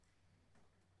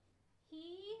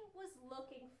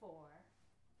for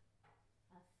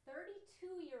a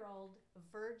 32-year-old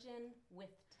virgin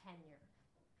with tenure.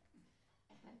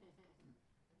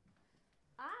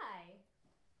 I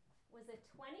was a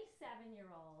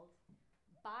 27-year-old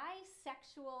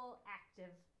bisexually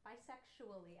active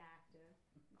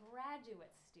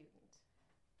graduate student.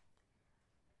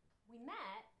 We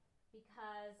met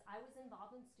because I was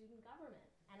involved in student government,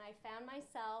 and I found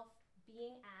myself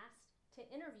being asked to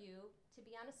interview to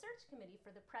be on a search committee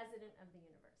for the president of the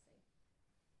university.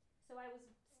 So I was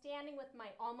standing with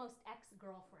my almost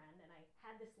ex-girlfriend, and I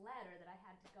had this letter that I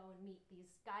had to go and meet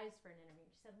these guys for an interview.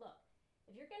 She said, look,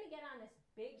 if you're going to get on this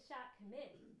big shot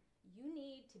committee, you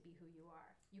need to be who you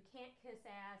are. You can't kiss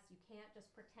ass. You can't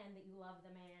just pretend that you love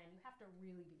the man. You have to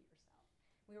really be yourself.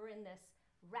 We were in this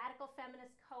radical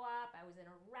feminist co-op. I was in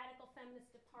a radical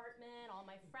feminist department. All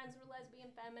my friends were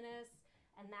lesbian feminists,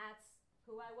 and that's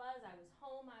who I was. I was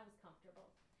home. I was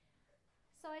comfortable.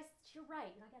 So I said, you're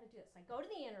right, I got to do this. I go to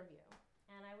the interview,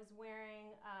 and I was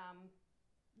wearing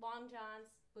long johns,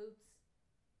 boots,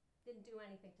 didn't do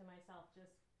anything to myself,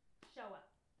 just show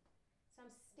up. So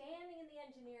I'm standing in the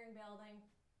engineering building,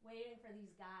 waiting for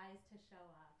these guys to show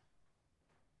up.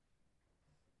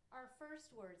 Our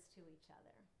first words to each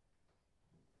other.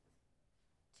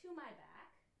 To my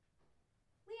back,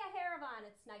 Lea Haravon,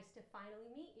 it's nice to finally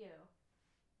meet you.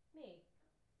 Me,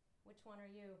 which one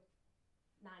are you?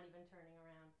 Not even turning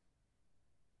around.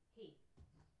 He.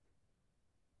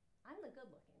 I'm the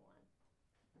good-looking one.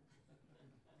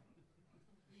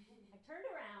 I turned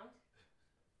around.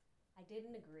 I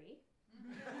didn't agree.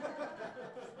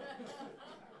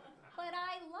 But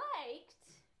I liked,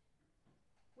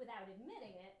 without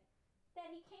admitting it, that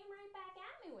he came right back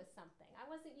at me with something. I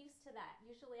wasn't used to that.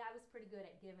 Usually I was pretty good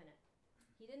at giving it.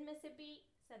 He didn't miss a beat,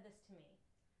 said this to me.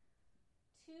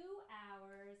 2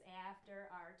 hours after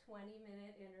our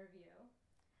 20-minute interview,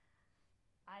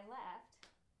 I left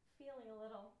feeling a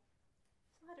little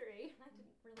fluttery. I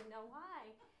didn't really know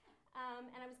why.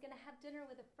 And I was going to have dinner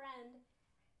with a friend,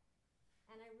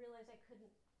 and I realized I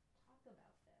couldn't talk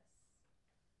about this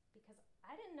because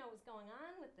I didn't know what was going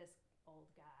on with this old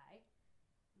guy,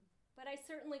 but I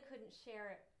certainly couldn't share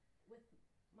it with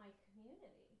my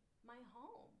community, my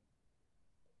home.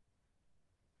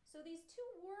 So these two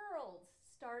worlds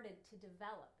started to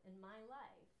develop in my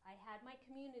life. I had my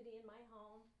community in my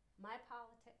home, my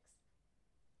politics,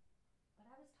 but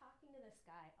I was talking to this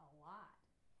guy a lot.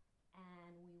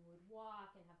 And we would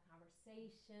walk and have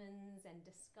conversations and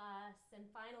discuss, and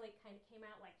finally it kind of came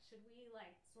out like, should we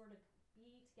sort of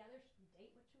be together? Should we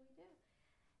date? What should we do?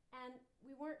 And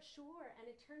we weren't sure, and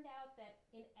it turned out that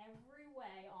in every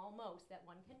way, almost, that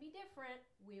one can be different,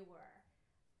 we were.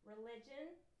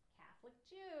 Religion, Catholic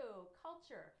Jew,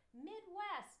 culture,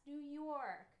 Midwest, New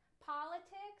York,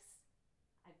 politics,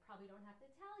 I probably don't have to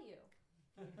tell you.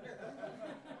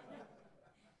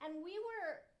 And we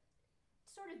were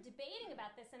sort of debating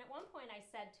about this, and at one point I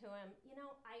said to him,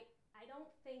 I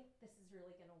don't think this is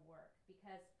really going to work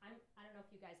because I don't know if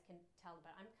you guys can tell,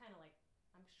 but I'm kind of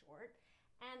I'm short,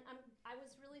 and I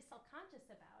was really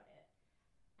self-conscious about it.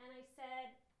 And I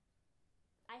said,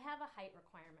 I have a height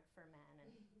requirement for men,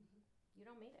 and you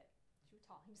don't meet it. Too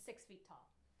tall. He was 6 feet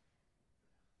tall.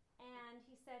 And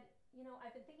he said,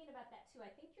 I've been thinking about that too.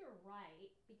 I think you're right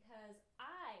because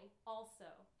I also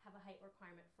have a height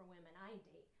requirement for women I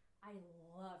date. I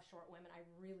love short women. I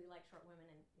really like short women,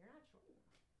 and you're not short enough.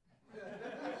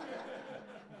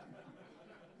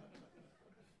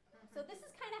 So this is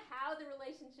kind of how the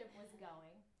relationship was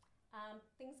going.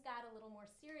 Things got a little more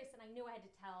serious, and I knew I had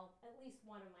to tell at least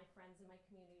one of my friends in my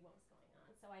community what was going on.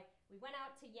 So we went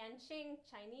out to Yanqing,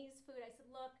 Chinese food. I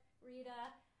said, look, Rita,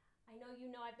 I know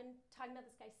I've been talking about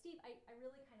this guy, Steve. I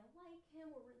really kind of like him.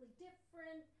 We're really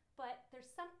different. But there's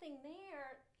something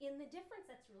there in the difference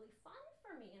that's really fun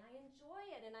for me, and I enjoy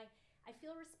it, and I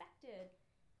feel respected.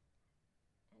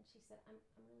 And she said, I'm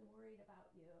really worried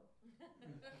about you.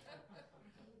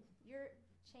 You're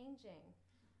changing.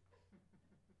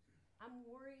 I'm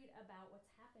worried about what's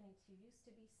happening to you. You used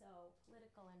to be so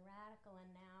political and radical,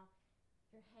 and now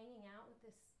you're hanging out with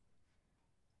this.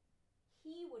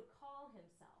 He would call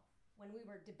himself, when we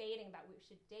were debating about we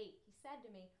should date, he said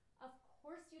to me, of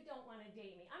course you don't want to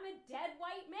date me. I'm a dead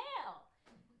white male.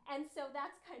 And so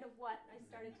that's kind of what I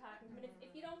started talking. But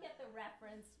if you don't get the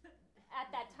reference, at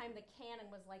that time the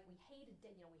canon was we hated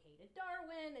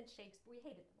Darwin and Shakespeare. We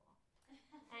hated them all.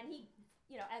 And he,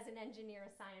 as an engineer,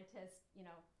 a scientist,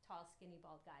 tall, skinny,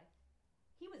 bald guy,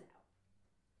 he was out.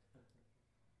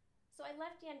 So I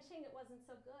left Yanqing. It wasn't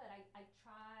so good. I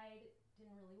tried,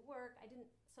 didn't really work.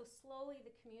 So slowly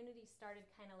the community started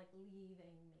kind of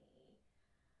leaving me.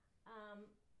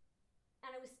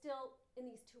 And I was still in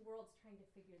these two worlds trying to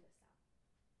figure this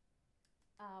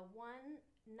out. One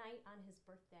night on his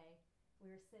birthday, we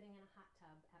were sitting in a hot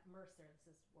tub at Mercer.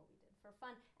 This is what we did for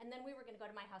fun. And then we were going to go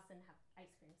to my house and have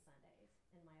ice cream sundaes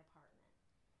in my apartment.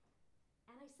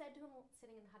 And I said to him,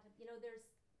 sitting in the hot tub,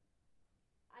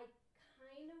 I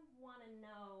kind of want to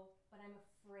know, but I'm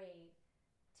afraid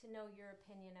to know your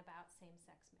opinion about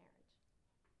same-sex marriage.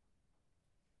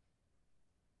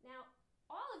 Now,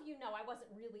 all of you know I wasn't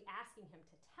really asking him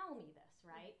to tell me this,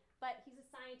 right? But he's a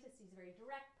scientist, he's a very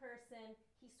direct person.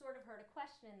 He sort of heard a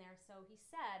question in there, so he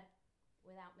said,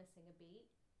 without missing a beat,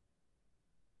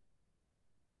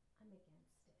 I'm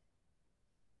against it.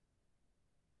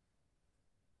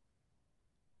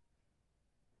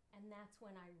 And that's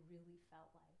when I really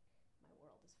felt like my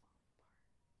world is falling apart.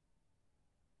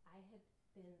 I had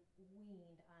been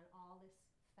weaned on all this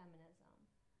feminism.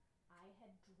 I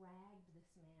had dragged this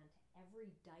man to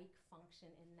every dyke function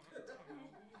in that town.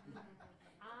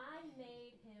 I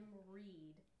made him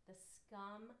read the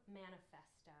Scum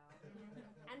Manifesto.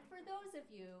 And for those of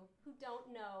you who don't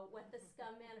know what the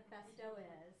Scum Manifesto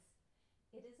is,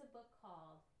 it is a book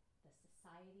called The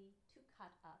Society to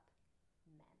Cut Up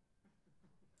Men.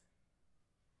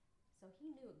 So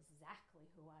he knew exactly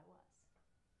who I was.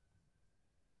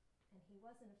 And he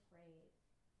wasn't afraid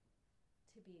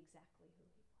to be exactly who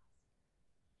he was.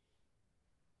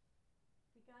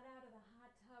 We got out of the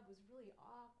hot tub. It was really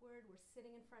awkward. We're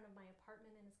sitting in front of my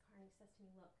apartment in his car, and he says to me,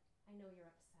 look, I know you're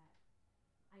upset.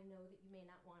 I know that you may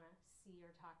not want to see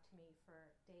or talk to me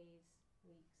for days,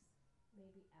 weeks,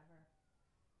 maybe ever.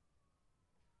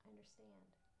 I understand.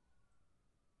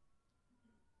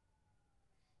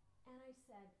 And I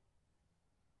said,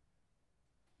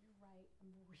 you're right,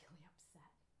 I'm really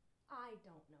upset. I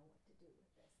don't know what to do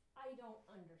with this. I don't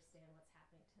understand what's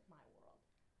happening to my world.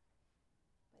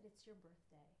 But it's your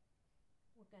birthday.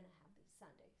 We're going to have these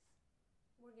Sundays.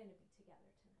 We're going to be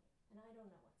together tonight. And I don't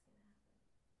know what's going to happen.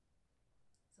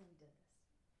 So we did this.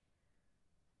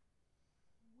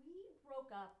 We broke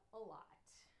up a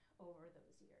lot over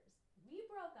those years. We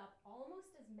broke up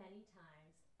almost as many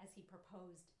times as he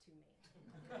proposed to me.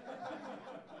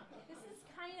 This is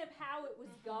kind of how it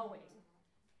was going.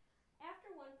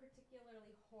 After one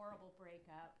particularly horrible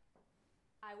breakup,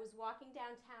 I was walking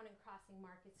downtown and crossing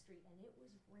Market Street, and it was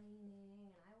raining,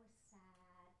 and I was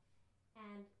sad.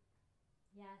 And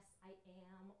yes, I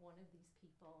am one of these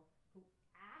people who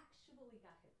actually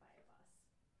got hit by a bus.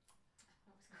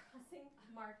 I was crossing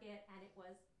Market, and it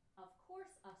was, of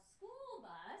course, a school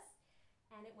bus,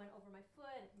 and it went over my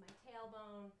foot, my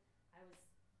tailbone. I was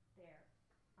there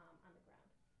on the ground.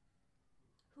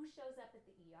 Who shows up at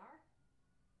the ER?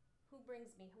 Who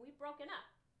brings me? We've broken up.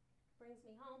 Brings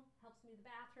me home, helps me to the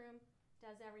bathroom,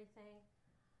 does everything.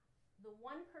 The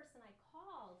one person I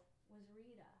called was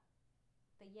Rita,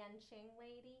 the Yenching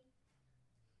lady.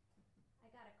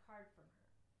 I got a card from her.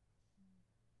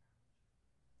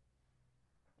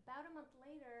 About a month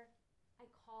later, I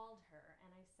called her and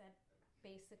I said,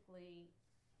 basically,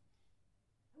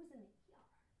 I was in the ER.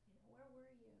 Where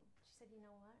were you? She said, you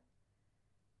know what?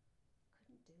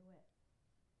 Couldn't do it.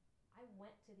 I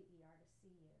went to the ER to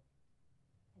see you.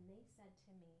 And they said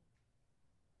to me,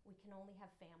 we can only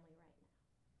have family right now.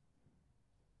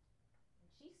 And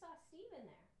she saw Steve in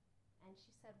there. And she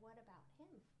said, what about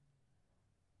him?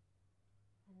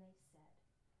 And they said,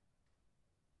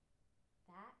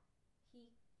 that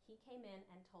he came in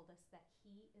and told us that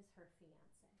he is her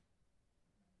fiance.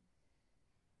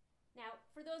 Now,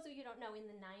 for those of you who don't know, in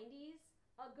the 90s,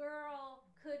 a girl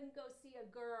couldn't go see a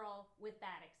girl with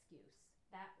that excuse.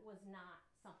 That was not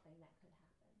something that could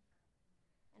happen.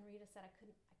 And Rita said, I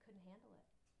couldn't handle it.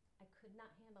 I could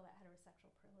not handle that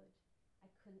heterosexual privilege.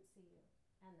 I couldn't see you.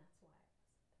 And that's why I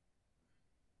wasn't.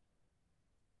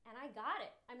 And I got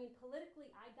it. I mean,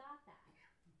 politically, I got that.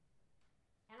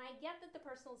 And I get that the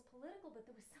personal is political, but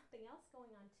there was something else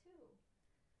going on too.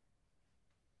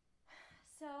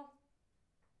 So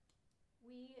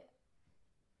we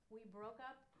broke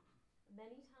up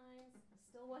many times.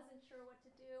 Still wasn't sure what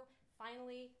to do.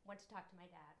 Finally, went to talk to my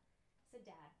dad. I said,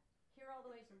 Dad, here all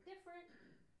the ways we're different.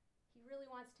 He really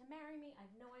wants to marry me. I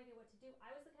have no idea what to do.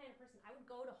 I was the kind of person, I would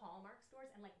go to Hallmark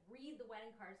stores and read the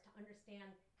wedding cards to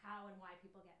understand how and why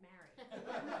people get married.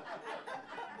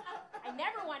 I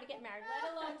never wanted to get married,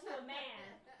 let alone to a man.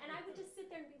 And I would just sit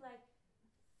there and be like,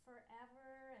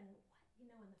 forever, and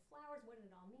what, and the flowers, what did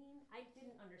it all mean? I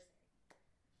didn't understand.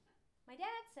 My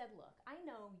dad said, look, I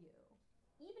know you.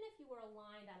 Even if you were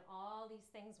aligned on all these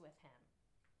things with him,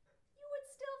 you would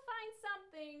still find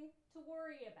something to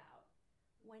worry about.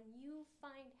 When you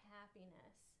find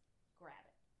happiness, grab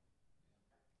it.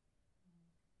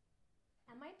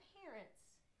 And my parents,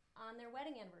 on their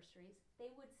wedding anniversaries, they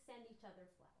would send each other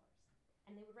flowers.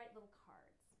 And they would write little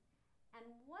cards. And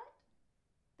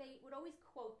they would always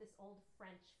quote this old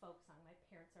French folk song. My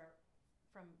parents are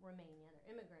from Romania,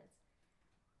 they're immigrants.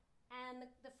 And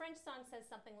the French song says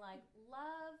something like,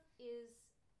 love is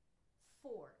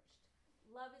forged,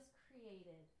 love is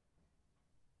created,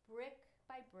 brick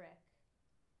by brick,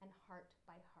 and heart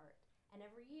by heart. And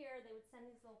every year they would send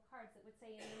these little cards that would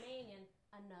say in Romanian,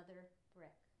 another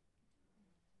brick.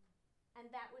 And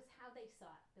that was how they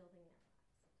saw it, building their lives.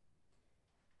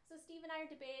 So Steve and I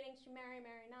are debating, should marry,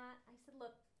 marry not? I said,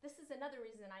 look, this is another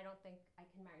reason I don't think I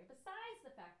can marry, besides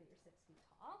the fact that you're 6 feet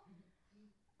tall.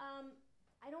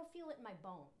 I don't feel it in my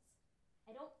bones.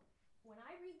 When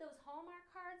I read those Hallmark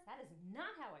cards, that is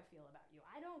not how I feel about you.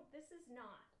 This is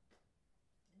not.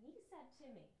 And he said to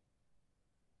me,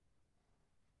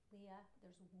 Lea,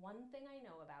 there's one thing I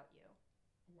know about you,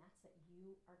 and that's that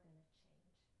you are going to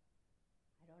change.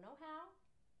 I don't know how,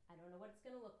 I don't know what it's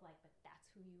going to look like, but that's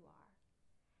who you are.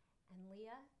 And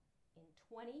Lea, in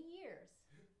 20 years,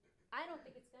 I don't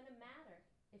think it's going to matter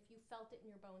if you felt it in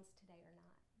your bones today or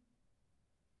not.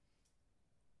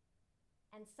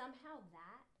 And somehow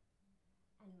that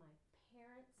and my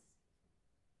parents'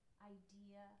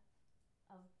 idea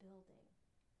of building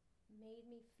made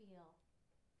me feel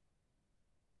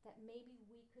that maybe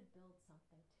we could build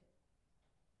something too.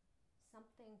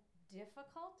 Something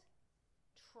difficult,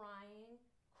 trying,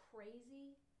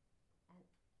 crazy, and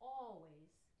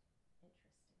always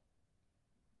interesting.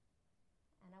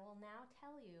 And I will now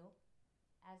tell you,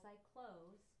 as I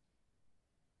close,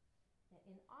 that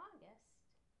in August,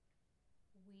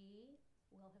 we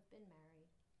will have been married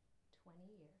 20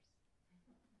 years,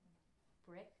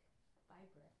 brick by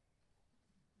brick,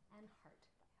 and heart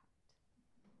by heart.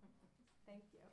 Thank you.